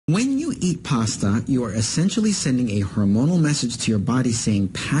eat pasta, you are essentially sending a hormonal message to your body saying,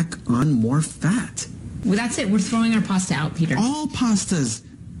 pack on more fat. Well, that's it. We're throwing our pasta out, Peter. All pastas,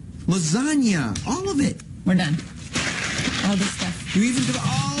 lasagna, all of it. We're done. All this stuff. You even could, no.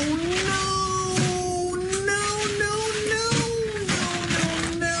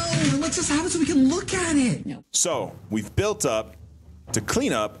 Let's just have it so we can look at it. No. So we've built up to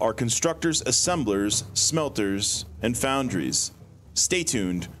clean up our constructors, assemblers, smelters, and foundries. Stay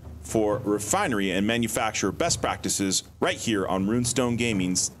tuned for refinery and manufacturer best practices right here on Runestone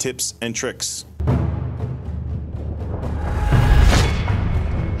Gaming's Tips and Tricks.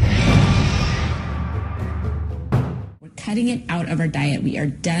 Cutting it out of our diet. We are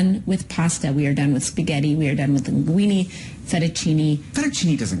done with pasta. We are done with spaghetti. We are done with linguine, fettuccine.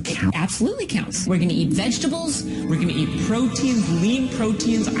 Fettuccine doesn't count. It absolutely counts. We're going to eat vegetables. We're going to eat proteins, lean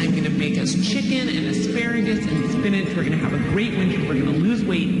proteins. I'm going to make us chicken and asparagus and spinach. We're going to have a great winter. We're going to lose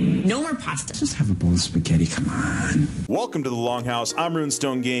weight. No more pasta. Just have a bowl of spaghetti. Come on. Welcome to the Longhouse. I'm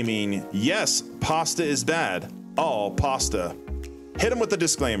Runestone Gaming. Yes, pasta is bad. All pasta. Hit him with the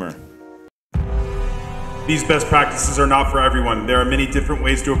disclaimer. These best practices are not for everyone. There are many different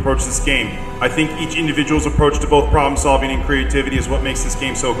ways to approach this game. I think each individual's approach to both problem solving and creativity is what makes this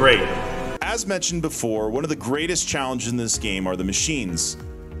game so great. As mentioned before, one of the greatest challenges in this game are the machines.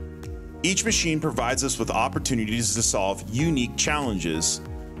 Each machine provides us with opportunities to solve unique challenges.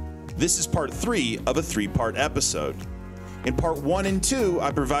 This is part 3 of a 3-part episode. In part 1 and 2,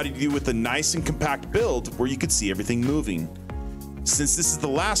 I provided you with a nice and compact build where you could see everything moving. Since this is the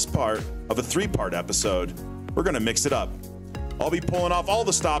last part of a 3-part episode, we're going to mix it up. I'll be pulling off all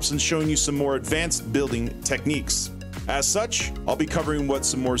the stops and showing you some more advanced building techniques. As such, I'll be covering what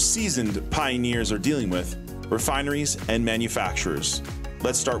some more seasoned pioneers are dealing with, refineries and manufacturers.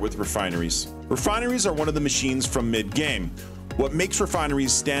 Let's start with refineries. Refineries are one of the machines from mid-game. What makes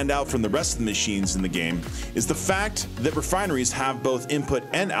refineries stand out from the rest of the machines in the game is the fact that refineries have both input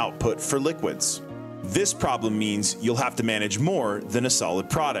and output for liquids. This problem means you'll have to manage more than a solid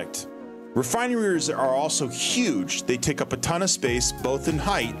product. Refineries are also huge. They take up a ton of space both in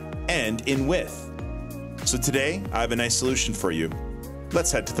height and in width. So today, I have a nice solution for you.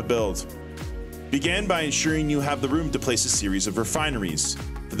 Let's head to the build. Begin by ensuring you have the room to place a series of refineries.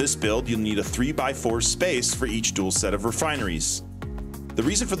 For this build, you'll need a 3x4 space for each dual set of refineries. The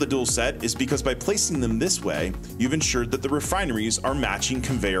reason for the dual set is because by placing them this way, you've ensured that the refineries are matching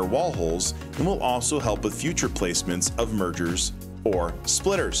conveyor wall holes and will also help with future placements of mergers or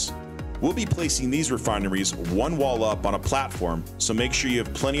splitters. We'll be placing these refineries one wall up on a platform, so make sure you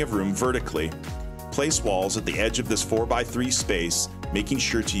have plenty of room vertically. Place walls at the edge of this 4x3 space, making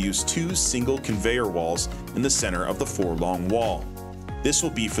sure to use 2 single conveyor walls in the center of the 4-long wall. This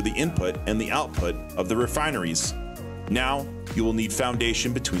will be for the input and the output of the refineries. Now, you will need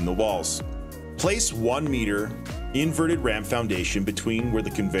foundation between the walls. Place 1 meter inverted ramp foundation between where the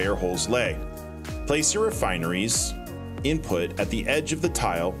conveyor holes lay. Place your refineries input at the edge of the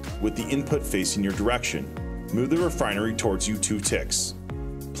tile with the input facing your direction. Move the refinery towards you 2 ticks.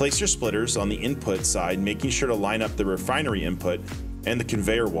 Place your splitters on the input side, making sure to line up the refinery input and the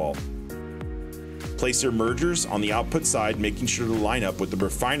conveyor wall. Place your mergers on the output side, making sure to line up with the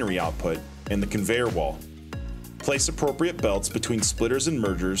refinery output and the conveyor wall. Place appropriate belts between splitters and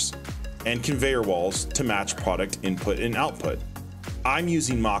mergers and conveyor walls to match product input and output. I'm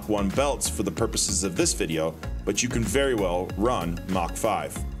using Mach 1 belts for the purposes of this video, but you can very well run Mach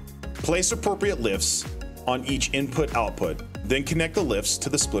 5. Place appropriate lifts on each input-output, then connect the lifts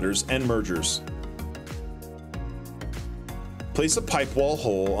to the splitters and mergers. Place a pipe wall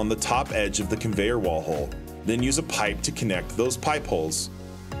hole on the top edge of the conveyor wall hole, then use a pipe to connect those pipe holes.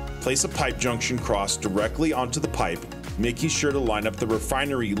 Place a pipe junction cross directly onto the pipe, making sure to line up the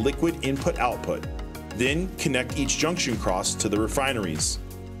refinery liquid input-output. Then connect each junction cross to the refineries.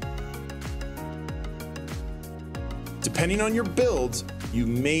 Depending on your build, you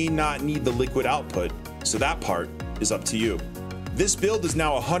may not need the liquid output, so that part is up to you. This build is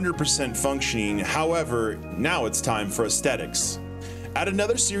now 100% functioning, however, now it's time for aesthetics. Add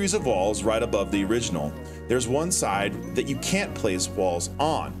another series of walls right above the original. There's one side that you can't place walls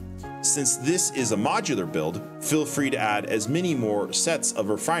on. Since this is a modular build, feel free to add as many more sets of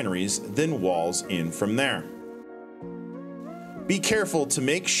refineries than walls in from there. Be careful to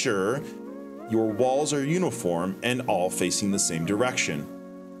make sure your walls are uniform and all facing the same direction.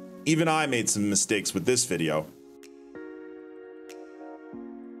 Even I made some mistakes with this video.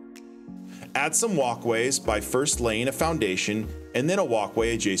 Add some walkways by first laying a foundation and then a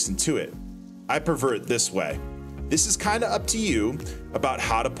walkway adjacent to it. I prefer it this way. This is kind of up to you about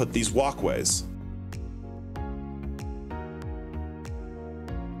how to put these walkways.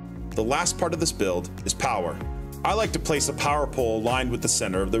 The the last part of this build is power. I like to place a power pole aligned with the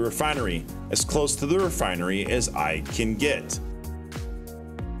center of the refinery, as close to the refinery as I can get.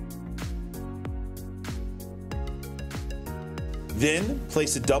 Then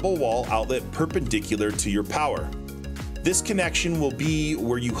place a double wall outlet perpendicular to your power. This connection will be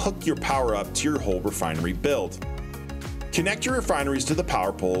where you hook your power up to your whole refinery build. Connect your refineries to the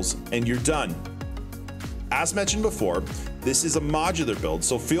power poles and you're done. As mentioned before, this is a modular build,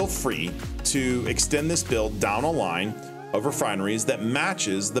 so feel free to extend this build down a line of refineries that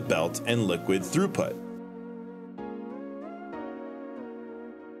matches the belt and liquid throughput.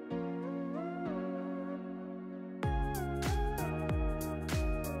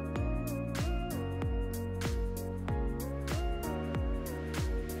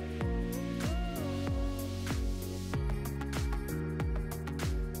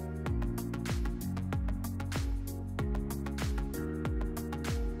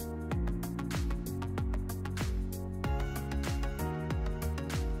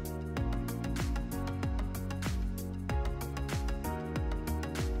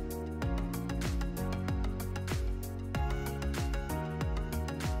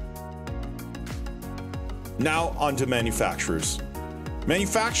 Now on to manufacturers.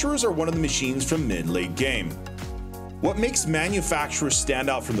 Manufacturers are one of the machines from mid-late game. What makes manufacturers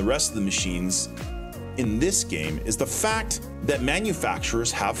stand out from the rest of the machines in this game is the fact that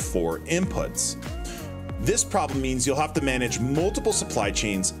manufacturers have 4 inputs. This problem means you'll have to manage multiple supply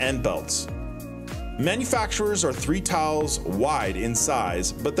chains and belts. Manufacturers are 3 tiles wide in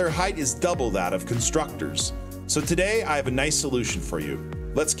size, but their height is double that of constructors. So today I have a nice solution for you.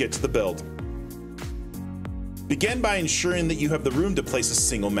 Let's get to the build. Begin by ensuring that you have the room to place a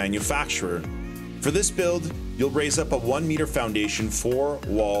single manufacturer. For this build, you'll raise up a 1 meter foundation 4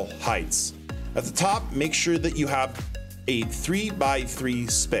 wall heights. At the top, make sure that you have a 3x3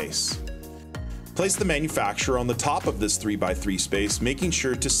 space. Place the manufacturer on the top of this 3x3 space, making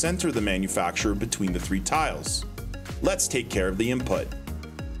sure to center the manufacturer between the 3 tiles. Let's take care of the input.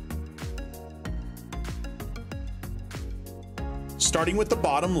 Starting with the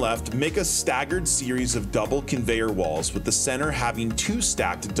bottom left, make a staggered series of double conveyor walls with the center having 2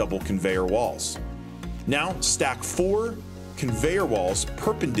 stacked double conveyor walls. Now stack 4 conveyor walls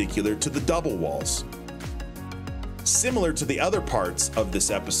perpendicular to the double walls. Similar to the other parts of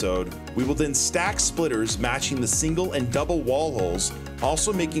this episode, we will then stack splitters matching the single and double wall holes,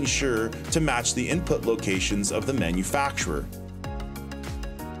 also making sure to match the input locations of the manufacturer.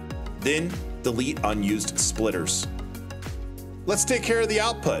 Then delete unused splitters. Let's take care of the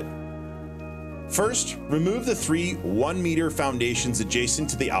output. First, remove the 3 1 meter foundations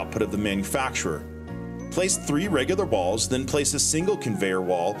adjacent to the output of the manufacturer. Place 3 regular walls, then place a single conveyor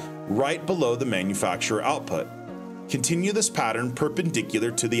wall right below the manufacturer output. Continue this pattern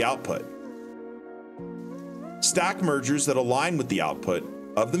perpendicular to the output. Stack mergers that align with the output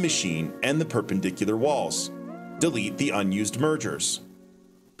of the machine and the perpendicular walls. Delete the unused mergers.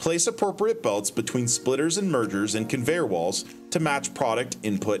 Place appropriate belts between splitters and mergers and conveyor walls to match product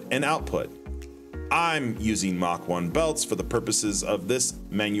input and output. I'm using Mach 1 belts for the purposes of this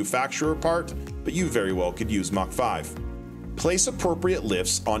manufacturer part, but you very well could use Mach 5. Place appropriate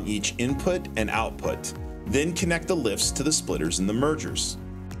lifts on each input and output, then connect the lifts to the splitters and the mergers.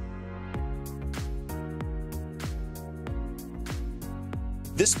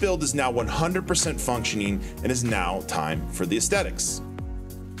 This build is now 100% functioning and is now time for the aesthetics.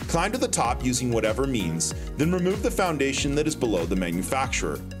 Climb to the top using whatever means, then remove the foundation that is below the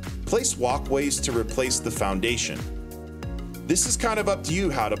manufacturer. Place walkways to replace the foundation. This is kind of up to you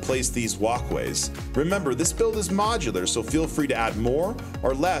how to place these walkways. Remember, this build is modular, so feel free to add more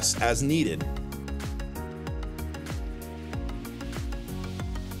or less as needed.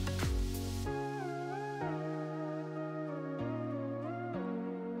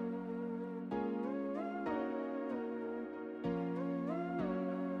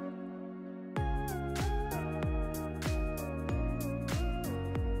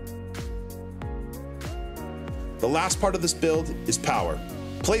 The last part of this build is power.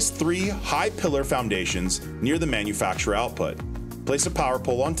 Place 3 high pillar foundations near the manufacturer output. Place a power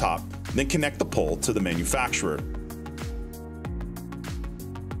pole on top, then connect the pole to the manufacturer.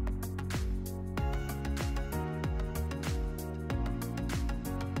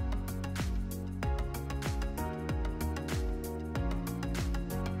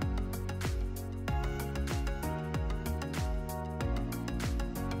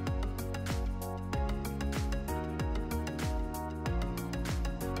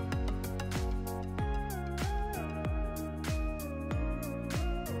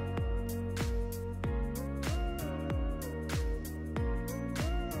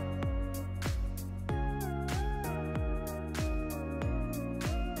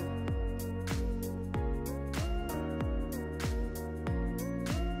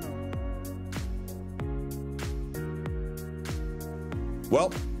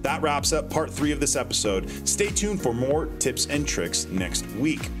 Well, that wraps up part 3 of this episode. Stay tuned for more tips and tricks next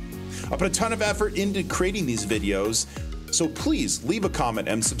week. I put a ton of effort into creating these videos, so please leave a comment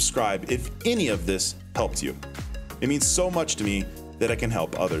and subscribe if any of this helped you. It means so much to me that I can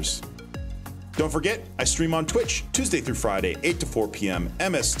help others. Don't forget, I stream on Twitch Tuesday through Friday, 8 to 4 p.m.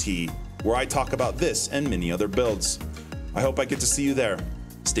 MST, where I talk about this and many other builds. I hope I get to see you there.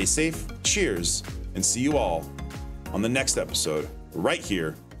 Stay safe, cheers, and see you all on the next episode, right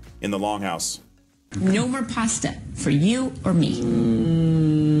here in the Longhouse. No more pasta for you or me.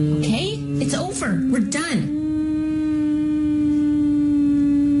 Okay? It's over. We're done.